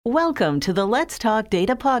Welcome to the Let's Talk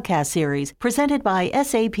Data podcast series presented by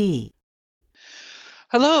SAP.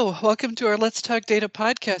 Hello, welcome to our Let's Talk Data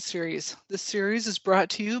podcast series. This series is brought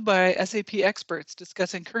to you by SAP experts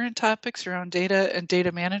discussing current topics around data and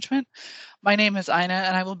data management. My name is Ina,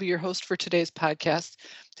 and I will be your host for today's podcast.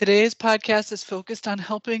 Today's podcast is focused on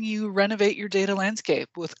helping you renovate your data landscape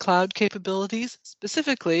with cloud capabilities,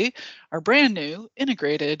 specifically our brand new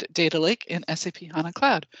integrated data lake in SAP HANA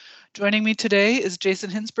Cloud. Joining me today is Jason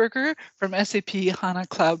Hinsberger from SAP HANA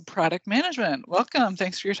Cloud Product Management. Welcome.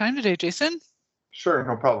 Thanks for your time today, Jason. Sure,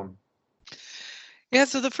 no problem. Yeah,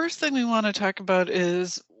 so the first thing we want to talk about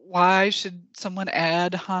is why should someone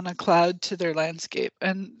add HANA Cloud to their landscape?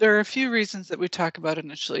 And there are a few reasons that we talk about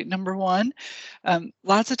initially. Number one,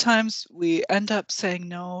 lots of times we end up saying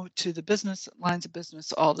no to the business lines of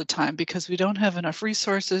business all the time because we don't have enough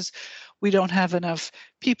resources, we don't have enough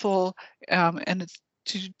people, and it's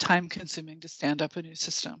too time consuming to stand up a new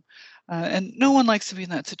system. And no one likes to be in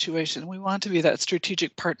that situation. We want to be that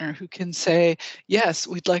strategic partner who can say, yes,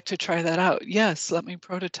 we'd like to try that out. Yes, let me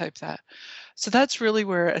prototype that. So that's really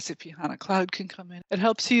where SAP HANA Cloud can come in. It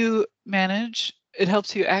helps you manage, it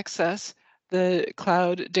helps you access the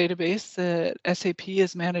cloud database that SAP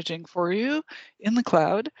is managing for you in the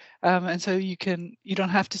cloud. And so you don't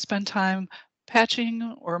have to spend time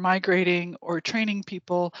patching or migrating or training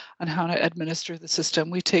people on how to administer the system.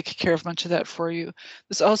 We take care of much of that for you.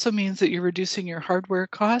 This also means that you're reducing your hardware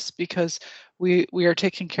costs because we are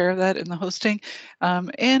taking care of that in the hosting.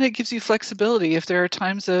 And it gives you flexibility. If there are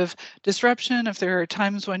times of disruption, if there are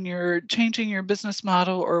times when you're changing your business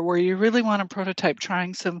model or where you really want to prototype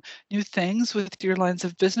trying some new things with your lines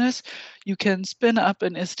of business, you can spin up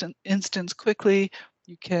an instance quickly.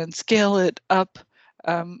 You can scale it up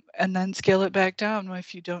and then scale it back down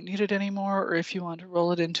if you don't need it anymore or if you want to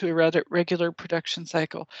roll it into a regular production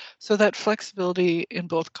cycle. So that flexibility in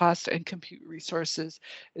both cost and compute resources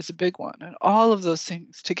is a big one. And all of those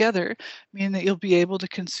things together mean that you'll be able to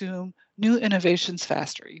consume new innovations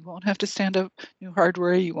faster. You won't have to stand up new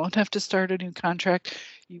hardware. You won't have to start a new contract.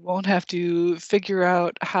 You won't have to figure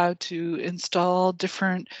out how to install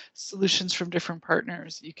different solutions from different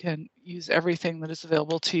partners. You can use everything that is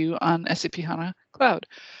available to you on SAP HANA Cloud.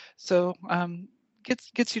 So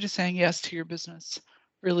gets you to saying yes to your business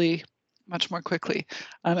really much more quickly.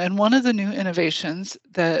 And one of the new innovations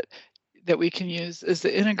that we can use is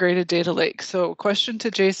the integrated data lake. So question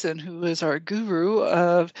to Jason, who is our guru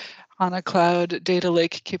of HANA Cloud data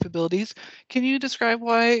lake capabilities. Can you describe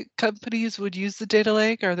why companies would use the data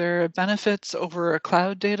lake? Are there benefits over a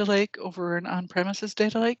cloud data lake over an on-premises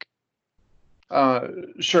data lake?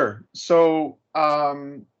 Sure. So, I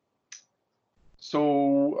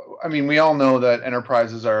mean, we all know that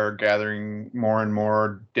enterprises are gathering more and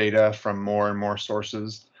more data from more and more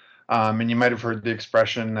sources. And you might have heard the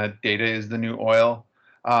expression that data is the new oil.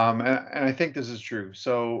 And I think this is true.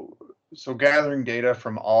 So gathering data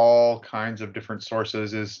from all kinds of different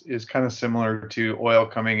sources is kind of similar to oil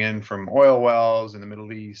coming in from oil wells in the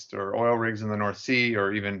Middle East or oil rigs in the North Sea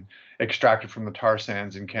or even extracted from the tar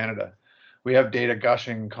sands in Canada. We have data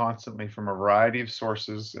gushing constantly from a variety of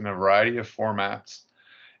sources in a variety of formats,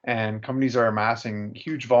 and companies are amassing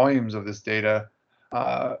huge volumes of this data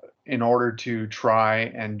in order to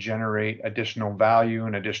try and generate additional value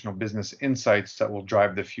and additional business insights that will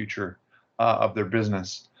drive the future of their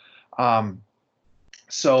business.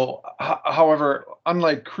 However,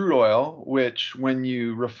 unlike crude oil, which when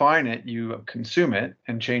you refine it, you consume it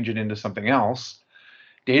and change it into something else,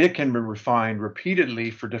 data can be refined repeatedly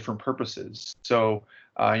for different purposes. So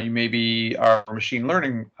you maybe are machine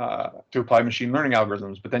learning to apply machine learning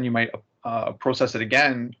algorithms, but then you might process it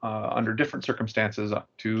again under different circumstances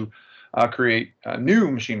to create new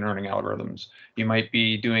machine learning algorithms. You might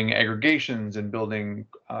be doing aggregations and building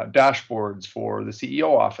dashboards for the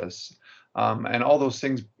CEO office. And all those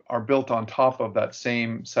things are built on top of that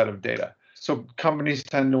same set of data. So companies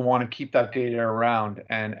tend to want to keep that data around,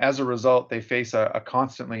 and as a result, they face a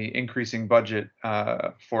constantly increasing budget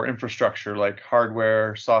for infrastructure like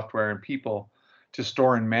hardware, software, and people to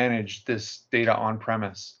store and manage this data on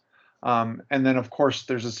premise. And then, of course,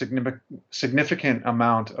 there's a significant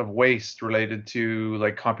amount of waste related to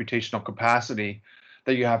like computational capacity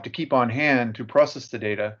that you have to keep on hand to process the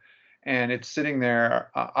data. And it's sitting there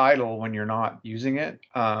idle when you're not using it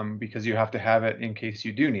because you have to have it in case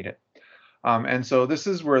you do need it. And so this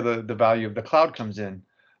is where the value of the cloud comes in.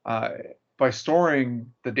 By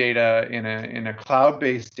storing the data in a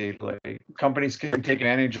cloud-based data lake, companies can take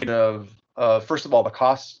advantage of first of all the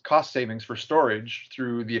cost savings for storage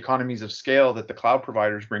through the economies of scale that the cloud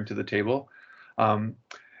providers bring to the table.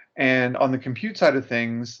 And on the compute side of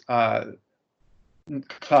things,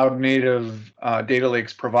 cloud native data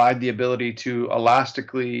lakes provide the ability to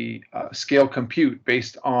elastically scale compute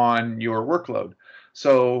based on your workload.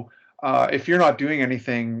 So if you're not doing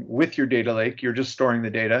anything with your data lake, you're just storing the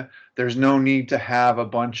data, there's no need to have a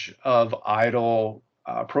bunch of idle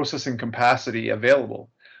processing capacity available.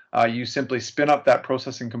 You simply spin up that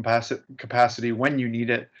processing capacity when you need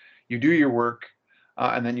it, you do your work,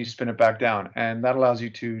 and then you spin it back down. And that allows you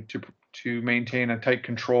to maintain a tight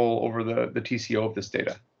control over the TCO of this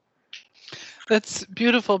data. That's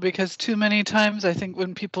beautiful, because too many times I think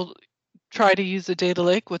when people try to use a data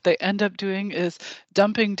lake, what they end up doing is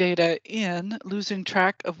dumping data in, losing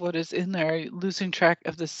track of what is in there, losing track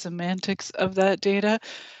of the semantics of that data,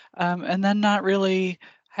 and then not really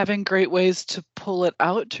having great ways to pull it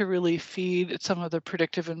out to really feed some of the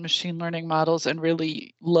predictive and machine learning models and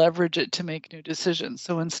really leverage it to make new decisions.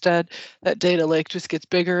 So instead, that data lake just gets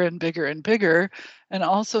bigger and bigger and bigger, and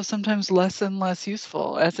also sometimes less and less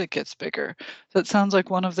useful as it gets bigger. So it sounds like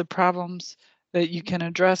one of the problems that you can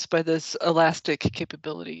address by this elastic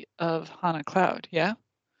capability of HANA Cloud, yeah?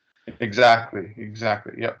 Exactly,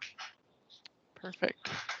 yep. Perfect.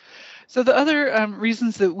 So the other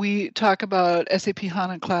reasons that we talk about SAP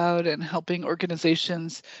HANA Cloud and helping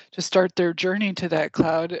organizations to start their journey to that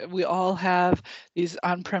cloud, we all have these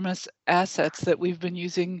on-premise assets that we've been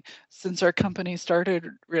using since our company started,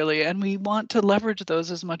 really, and we want to leverage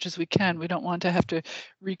those as much as we can. We don't want to have to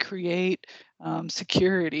recreate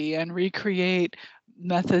security and recreate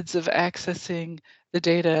methods of accessing the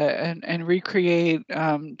data and recreate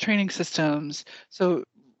training systems. So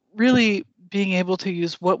really being able to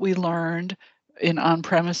use what we learned in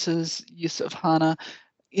on-premises use of HANA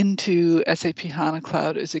into SAP HANA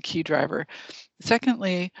Cloud is a key driver.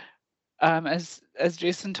 Secondly, as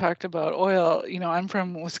Jason talked about oil, I'm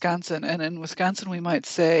from Wisconsin, and in Wisconsin we might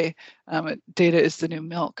say data is the new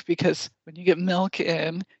milk, because when you get milk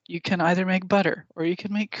in, you can either make butter, or you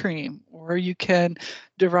can make cream, or you can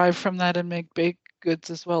derive from that and make baked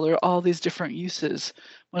goods as well. There are all these different uses,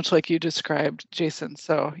 much like you described, Jason.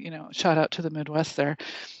 So, shout out to the Midwest there.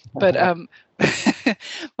 But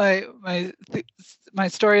my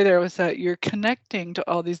story there was that you're connecting to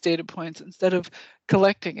all these data points instead of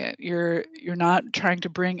collecting it. You're not trying to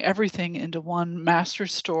bring everything into one master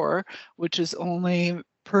store, which is only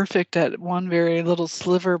perfect at one very little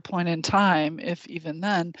sliver point in time, if even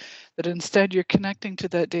then, that instead you're connecting to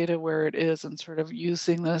that data where it is and sort of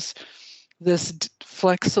using this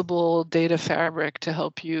flexible data fabric to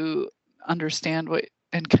help you understand what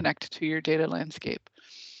and connect to your data landscape.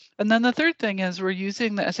 And then the third thing is we're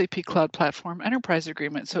using the SAP Cloud Platform Enterprise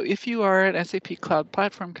Agreement. So if you are an SAP Cloud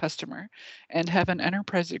Platform customer and have an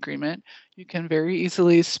enterprise agreement, you can very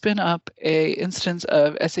easily spin up an instance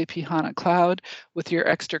of SAP HANA Cloud with your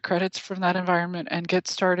extra credits from that environment and get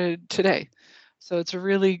started today. So it's a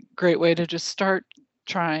really great way to just start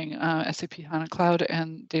trying SAP HANA Cloud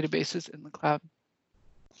and databases in the cloud.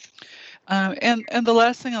 And the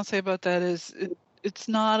last thing I'll say about that is it's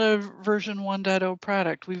not a version 1.0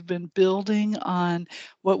 product. We've been building on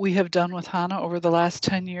what we have done with HANA over the last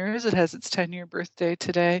 10 years. It has its 10-year birthday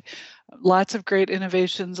today. Lots of great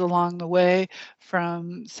innovations along the way,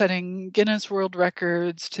 from setting Guinness World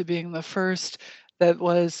Records to being the first that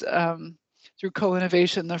was through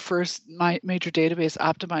co-innovation, the first major database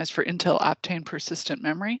optimized for Intel Optane persistent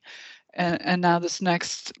memory. And now this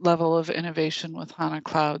next level of innovation with HANA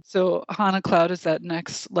Cloud. So HANA Cloud is that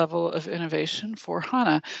next level of innovation for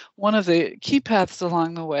HANA. One of the key paths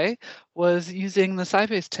along the way was using the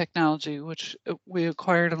Sybase technology, which we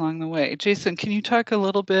acquired along the way. Jason, can you talk a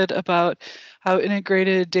little bit about how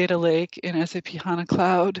integrated data lake in SAP HANA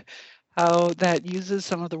Cloud, how that uses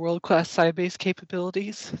some of the world-class Sybase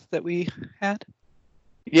capabilities that we had?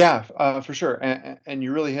 Yeah, for sure. And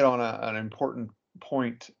you really hit on an important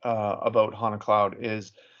point about HANA Cloud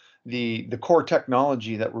is the core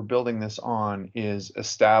technology that we're building this on is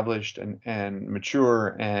established and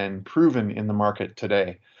mature and proven in the market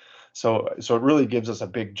today. So it really gives us a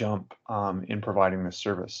big jump in providing this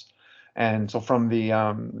service. And so from the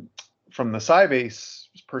Sybase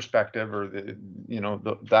perspective, or the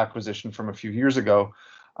acquisition from a few years ago,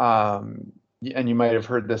 and you might have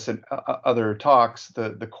heard this in other talks,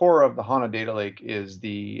 the core of the HANA data lake is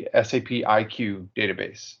the SAP IQ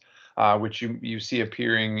database, which you see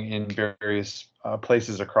appearing in various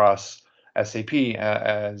places across SAP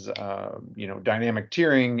as dynamic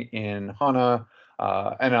tiering in HANA,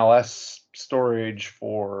 NLS storage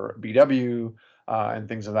for BW, and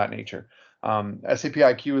things of that nature. SAP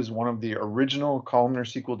IQ is one of the original columnar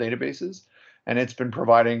SQL databases, and it's been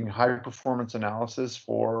providing high performance analysis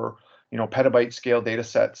for petabyte scale data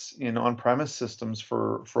sets in on-premise systems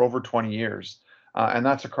for over 20 years. and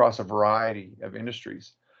that's across a variety of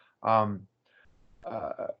industries. Um,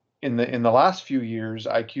 in the last few years,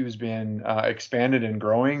 IQ has been expanded and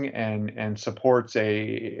growing, and supports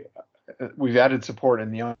we've added support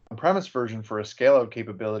in the on-premise version for a scale-out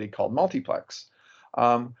capability called multiplex,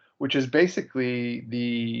 which is basically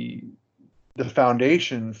the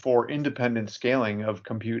foundation for independent scaling of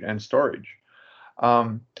compute and storage.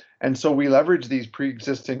 And so we leverage these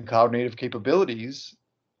pre-existing cloud-native capabilities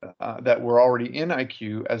that were already in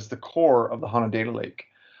IQ as the core of the HANA Data Lake.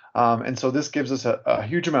 And so this gives us a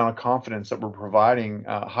huge amount of confidence that we're providing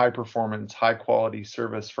high performance, high quality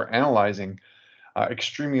service for analyzing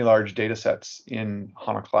extremely large data sets in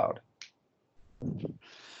HANA Cloud.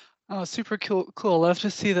 Oh, super cool. Love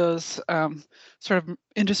to see those sort of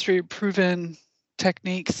industry proven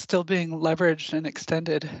techniques still being leveraged and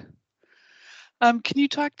extended. Can you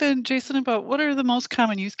talk then, Jason, about what are the most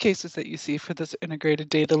common use cases that you see for this integrated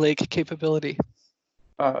data lake capability?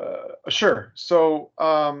 Sure. So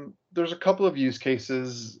there's a couple of use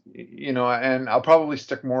cases, and I'll probably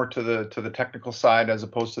stick more to the technical side as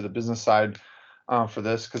opposed to the business side for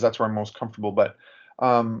this, because that's where I'm most comfortable. But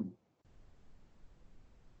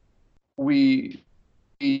we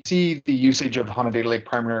see the usage of HANA Data Lake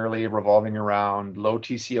primarily revolving around low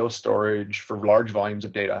TCO storage for large volumes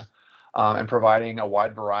of data, and providing a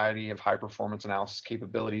wide variety of high performance analysis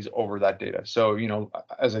capabilities over that data. So,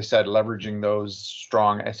 as I said, leveraging those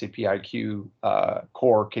strong SAP IQ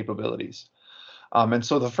core capabilities. And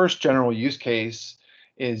so the first general use case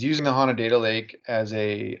is using the HANA Data Lake as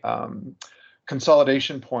a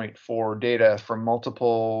consolidation point for data from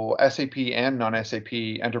multiple SAP and non-SAP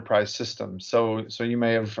enterprise systems. So you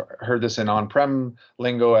may have heard this in on-prem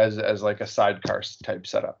lingo as like a sidecar type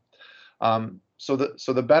setup. So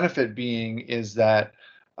the benefit being is that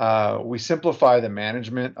we simplify the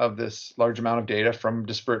management of this large amount of data from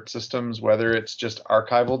disparate systems, whether it's just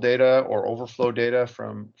archival data or overflow data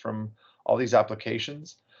from all these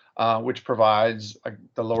applications, which provides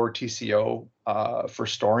the lower TCO for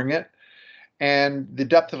storing it. And the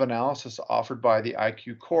depth of analysis offered by the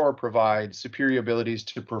IQ Core provides superior abilities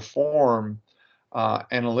to perform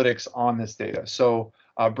analytics on this data. So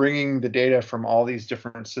bringing the data from all these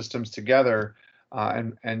different systems together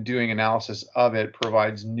and doing analysis of it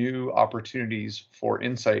provides new opportunities for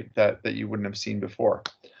insight that you wouldn't have seen before.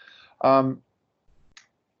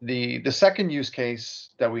 The second use case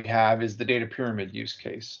that we have is the data pyramid use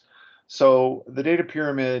case. So the data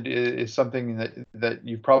pyramid is something that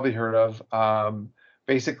you've probably heard of.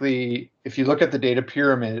 Basically, if you look at the data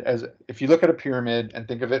pyramid, if you look at a pyramid and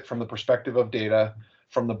think of it from the perspective of data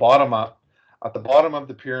from the bottom up, at the bottom of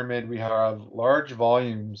the pyramid, we have large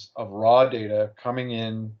volumes of raw data coming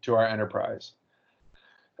in to our enterprise.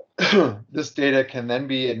 This data can then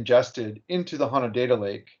be ingested into the HANA Data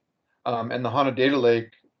Lake, and the HANA Data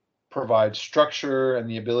Lake provides structure and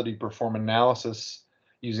the ability to perform analysis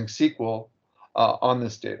using SQL on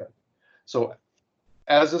this data. So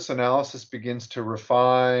as this analysis begins to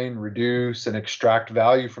refine, reduce, and extract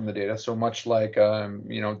value from the data, so much like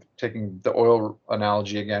taking the oil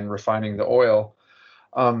analogy again, refining the oil,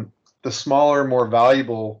 the smaller, more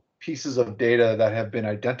valuable pieces of data that have been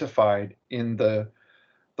identified in the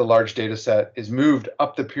large data set is moved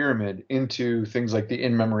up the pyramid into things like the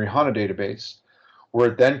in-memory HANA database, where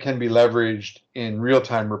it then can be leveraged in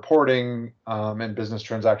real-time reporting and business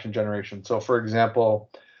transaction generation. So for example,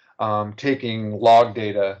 taking log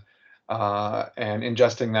data and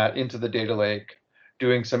ingesting that into the data lake,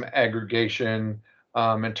 doing some aggregation,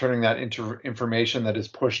 and turning that into information that is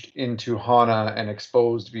pushed into HANA and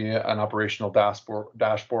exposed via an operational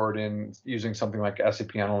dashboard in using something like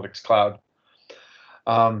SAP Analytics Cloud.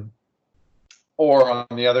 Or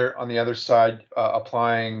on the other side,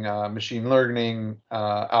 applying machine learning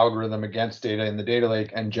algorithm against data in the data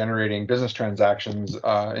lake and generating business transactions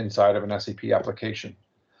inside of an SAP application.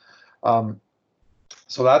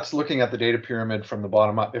 So that's looking at the data pyramid from the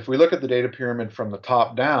bottom up. If we look at the data pyramid from the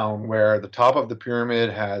top down, where the top of the pyramid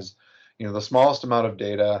has the smallest amount of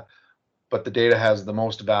data, but the data has the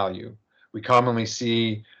most value, we commonly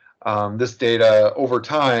see this data over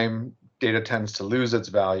time, data tends to lose its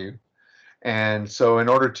value. And so in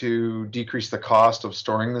order to decrease the cost of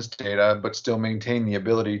storing this data, but still maintain the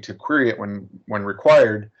ability to query it when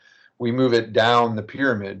required, we move it down the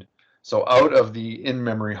pyramid. So out of the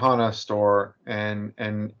in-memory HANA store and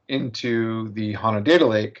into the HANA Data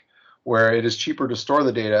Lake, where it is cheaper to store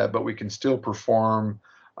the data, but we can still perform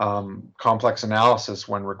complex analysis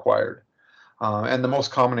when required. And the most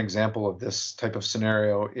common example of this type of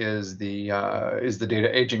scenario is the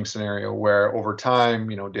data aging scenario, where over time,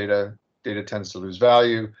 data tends to lose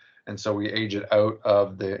value, and so we age it out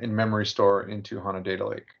of the in-memory store into HANA Data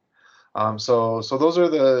Lake. So those are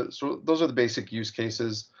the basic use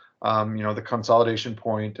cases. The consolidation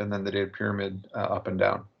point, and then the data pyramid up and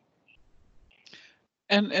down.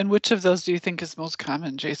 And which of those do you think is most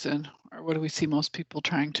common, Jason? Or what do we see most people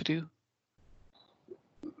trying to do?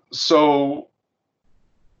 So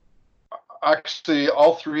actually,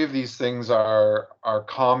 all three of these things are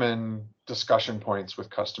common discussion points with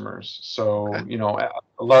customers. So, Okay.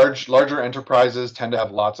 Larger enterprises tend to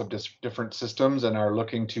have lots of different systems and are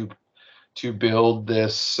looking to build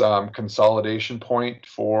this consolidation point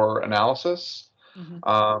for analysis.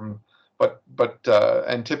 Mm-hmm.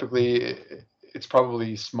 And typically it's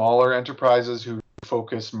probably smaller enterprises who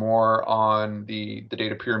focus more on the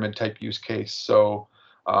data pyramid type use case. So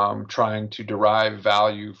trying to derive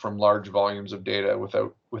value from large volumes of data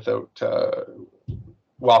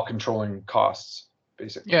while controlling costs,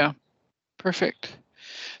 basically. Yeah, perfect.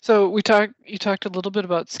 So you talked a little bit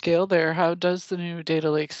about scale there. How does the new data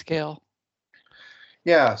lake scale?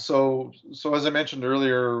 Yeah, so as I mentioned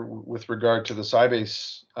earlier, with regard to the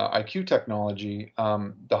Sybase IQ technology,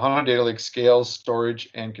 the HANA Data Lake scales storage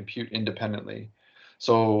and compute independently.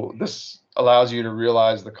 So this allows you to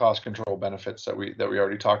realize the cost control benefits that we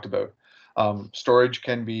already talked about. Storage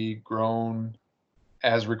can be grown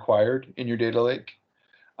as required in your data lake,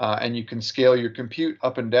 and you can scale your compute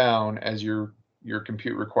up and down as your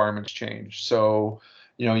compute requirements change. So,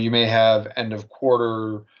 you may have end of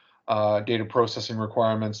quarter data processing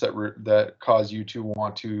requirements that cause you to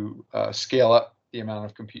want to scale up the amount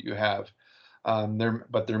of compute you have.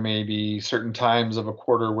 But there may be certain times of a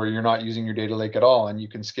quarter where you're not using your data lake at all, and you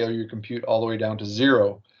can scale your compute all the way down to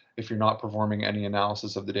 0 if you're not performing any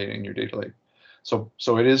analysis of the data in your data lake.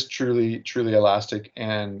 So it is truly elastic,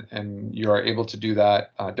 and you are able to do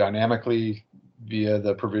that dynamically via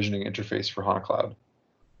the provisioning interface for HANA Cloud.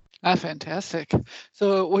 Ah, fantastic.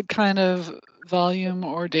 So what kind of volume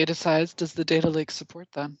or data size does the data lake support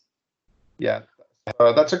then? Yeah,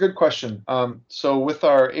 that's a good question. So with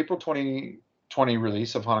our April 2020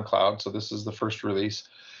 release of HANA Cloud, so this is the first release,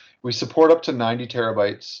 we support up to 90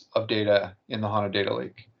 terabytes of data in the HANA Data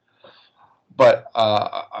Lake. But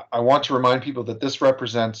I want to remind people that this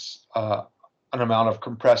represents an amount of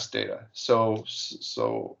compressed data. So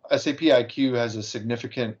SAP IQ has a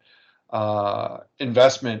significant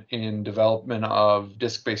investment in development of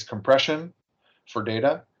disk-based compression for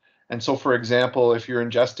data. And so, for example, if you're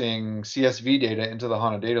ingesting CSV data into the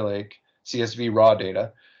HANA Data Lake, CSV raw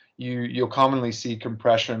data, you'll commonly see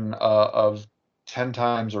compression of 10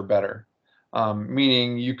 times or better.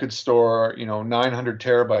 Meaning you could store 900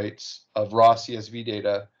 terabytes of raw CSV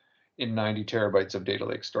data in 90 terabytes of data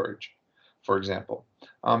lake storage, for example.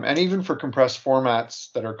 And even for compressed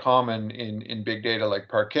formats that are common in big data like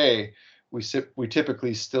Parquet, we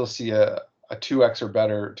typically still see a 2x or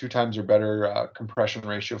better, 2 times or better compression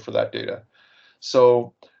ratio for that data.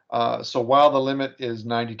 So while the limit is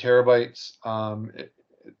 90 terabytes,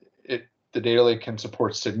 the data lake can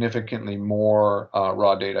support significantly more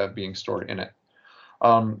raw data being stored in it.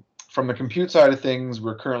 From the compute side of things,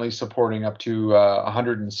 we're currently supporting up to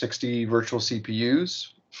 160 virtual CPUs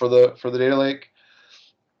for the data lake.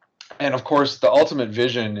 And of course, the ultimate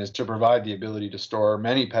vision is to provide the ability to store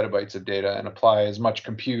many petabytes of data and apply as much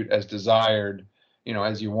compute as desired,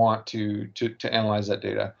 as you want to analyze that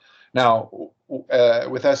data. Now,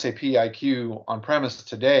 with SAP IQ on premise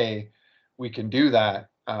today, we can do that.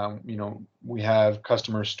 We have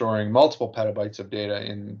customers storing multiple petabytes of data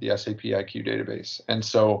in the SAP IQ database. And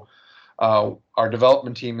so our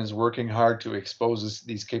development team is working hard to expose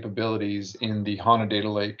these capabilities in the HANA Data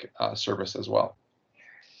Lake service as well.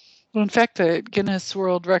 Well, in fact, the Guinness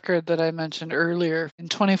World Record that I mentioned earlier, in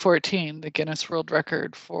 2014, the Guinness World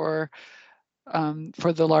Record for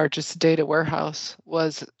the largest data warehouse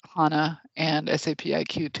was HANA and SAP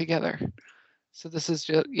IQ together. So this is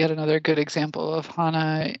yet another good example of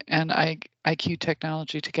HANA and IQ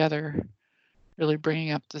technology together, really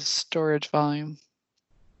bringing up the storage volume.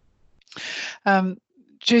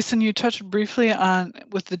 Jason, you touched briefly on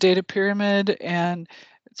with the data pyramid and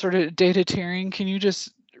sort of data tiering. Can you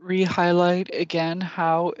just re-highlight again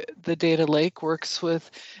how the data lake works with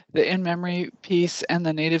the in-memory piece and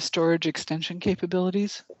the native storage extension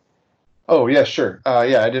capabilities? Oh, yeah, sure. I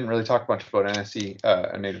didn't really talk much about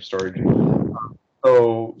NSE, native storage.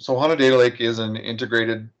 So HANA Data Lake is an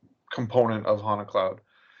integrated component of HANA Cloud.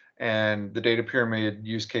 And the data pyramid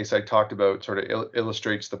use case I talked about sort of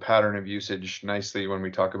illustrates the pattern of usage nicely when we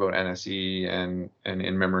talk about NSE and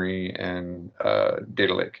in-memory and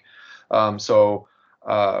data lake.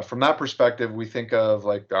 From that perspective, we think of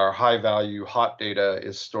like our high value hot data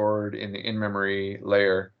is stored in the in-memory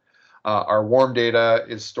layer. Our warm data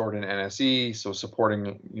is stored in NSE, so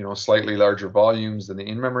supporting slightly larger volumes than the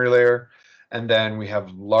in-memory layer. And then we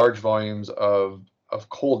have large volumes of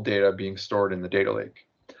cold data being stored in the data lake.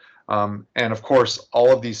 And of course,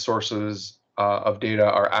 all of these sources of data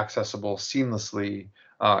are accessible seamlessly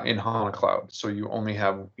in HANA Cloud. So you only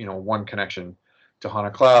have one connection to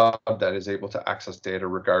HANA Cloud that is able to access data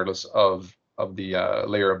regardless of the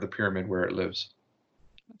layer of the pyramid where it lives.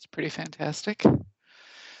 That's pretty fantastic.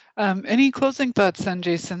 Any closing thoughts then,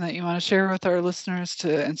 Jason, that you want to share with our listeners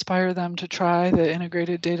to inspire them to try the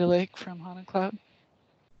integrated data lake from HANA Cloud?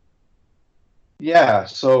 Yeah,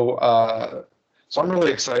 so I'm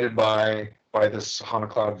really excited by this HANA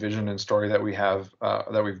Cloud vision and story that we have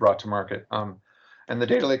that we've brought to market. And the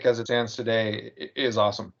data lake as it stands today is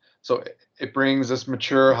awesome. So it brings this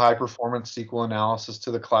mature, high-performance SQL analysis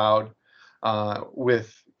to the cloud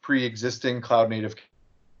with pre-existing cloud-native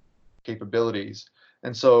capabilities.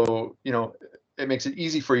 And so, it makes it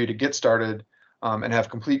easy for you to get started and have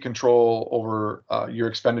complete control over your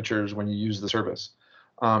expenditures when you use the service.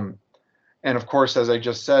 And of course, as I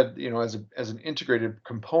just said, as an integrated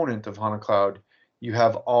component of HANA Cloud, you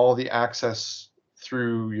have all the access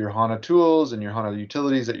through your HANA tools and your HANA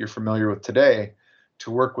utilities that you're familiar with today to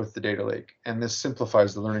work with the data lake. And this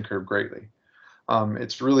simplifies the learning curve greatly.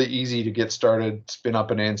 It's really easy to get started, spin up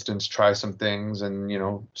an instance, try some things,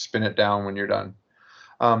 and spin it down when you're done.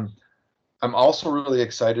 I'm also really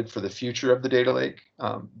excited for the future of the data lake.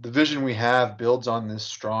 The vision we have builds on this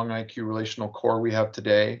strong IQ relational core we have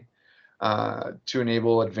today to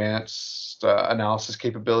enable advanced analysis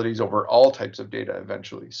capabilities over all types of data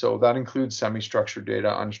eventually. So that includes semi-structured data,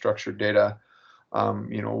 unstructured data.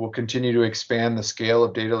 We'll continue to expand the scale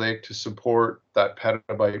of data lake to support that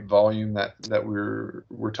petabyte volume that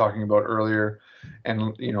we're talking about earlier,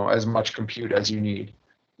 and as much compute as you need.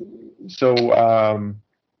 So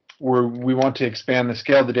we want to expand the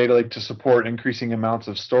scale of the data lake to support increasing amounts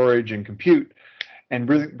of storage and compute, and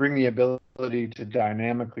bring the ability to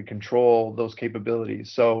dynamically control those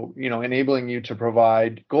capabilities. So, enabling you to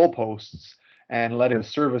provide goalposts and let a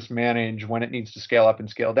service manage when it needs to scale up and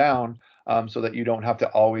scale down, so that you don't have to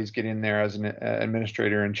always get in there as an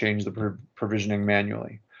administrator and change the provisioning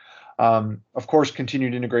manually. Of course,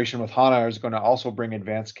 continued integration with HANA is going to also bring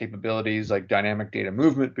advanced capabilities like dynamic data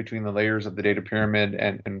movement between the layers of the data pyramid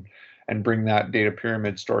and bring that data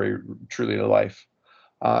pyramid story truly to life.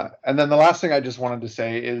 And then the last thing I just wanted to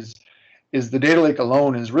say is the data lake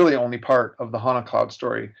alone is really only part of the HANA Cloud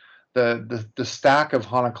story. The stack of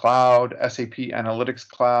HANA Cloud, SAP Analytics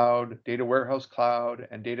Cloud, Data Warehouse Cloud,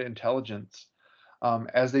 and Data Intelligence,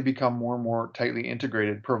 as they become more and more tightly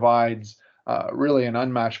integrated, provides really an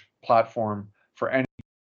unmatched platform for any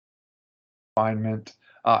refinement,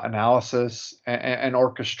 analysis, and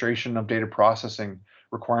orchestration of data processing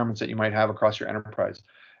requirements that you might have across your enterprise.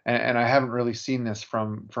 And I haven't really seen this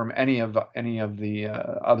from any of the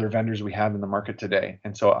other vendors we have in the market today.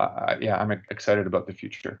 And so, I'm excited about the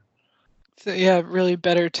future. So really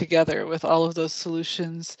better together with all of those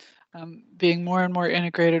solutions being more and more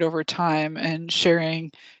integrated over time and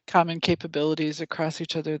sharing common capabilities across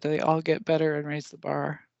each other. They all get better and raise the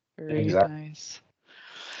bar. Very nice.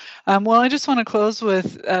 Well, I just want to close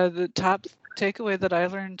with the top takeaway that I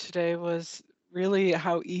learned today was really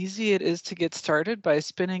how easy it is to get started by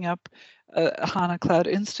spinning up a HANA Cloud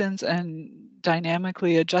instance and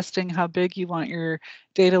dynamically adjusting how big you want your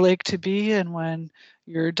data lake to be. And when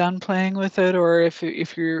you're done playing with it, or if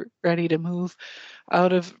you're ready to move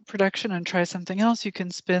out of production and try something else, you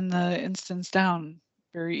can spin the instance down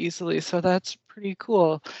very easily. So that's pretty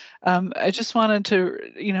cool. I just wanted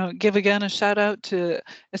to, give again a shout out to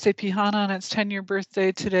SAP HANA on its 10-year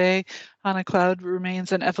birthday today. HANA Cloud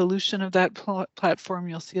remains an evolution of that platform.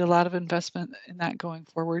 You'll see a lot of investment in that going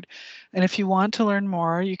forward. And if you want to learn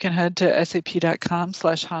more, you can head to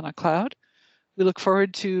sap.com/HANA Cloud. We look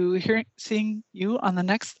forward to seeing you on the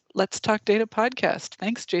next Let's Talk Data podcast.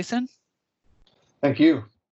 Thanks, Jason. Thank you.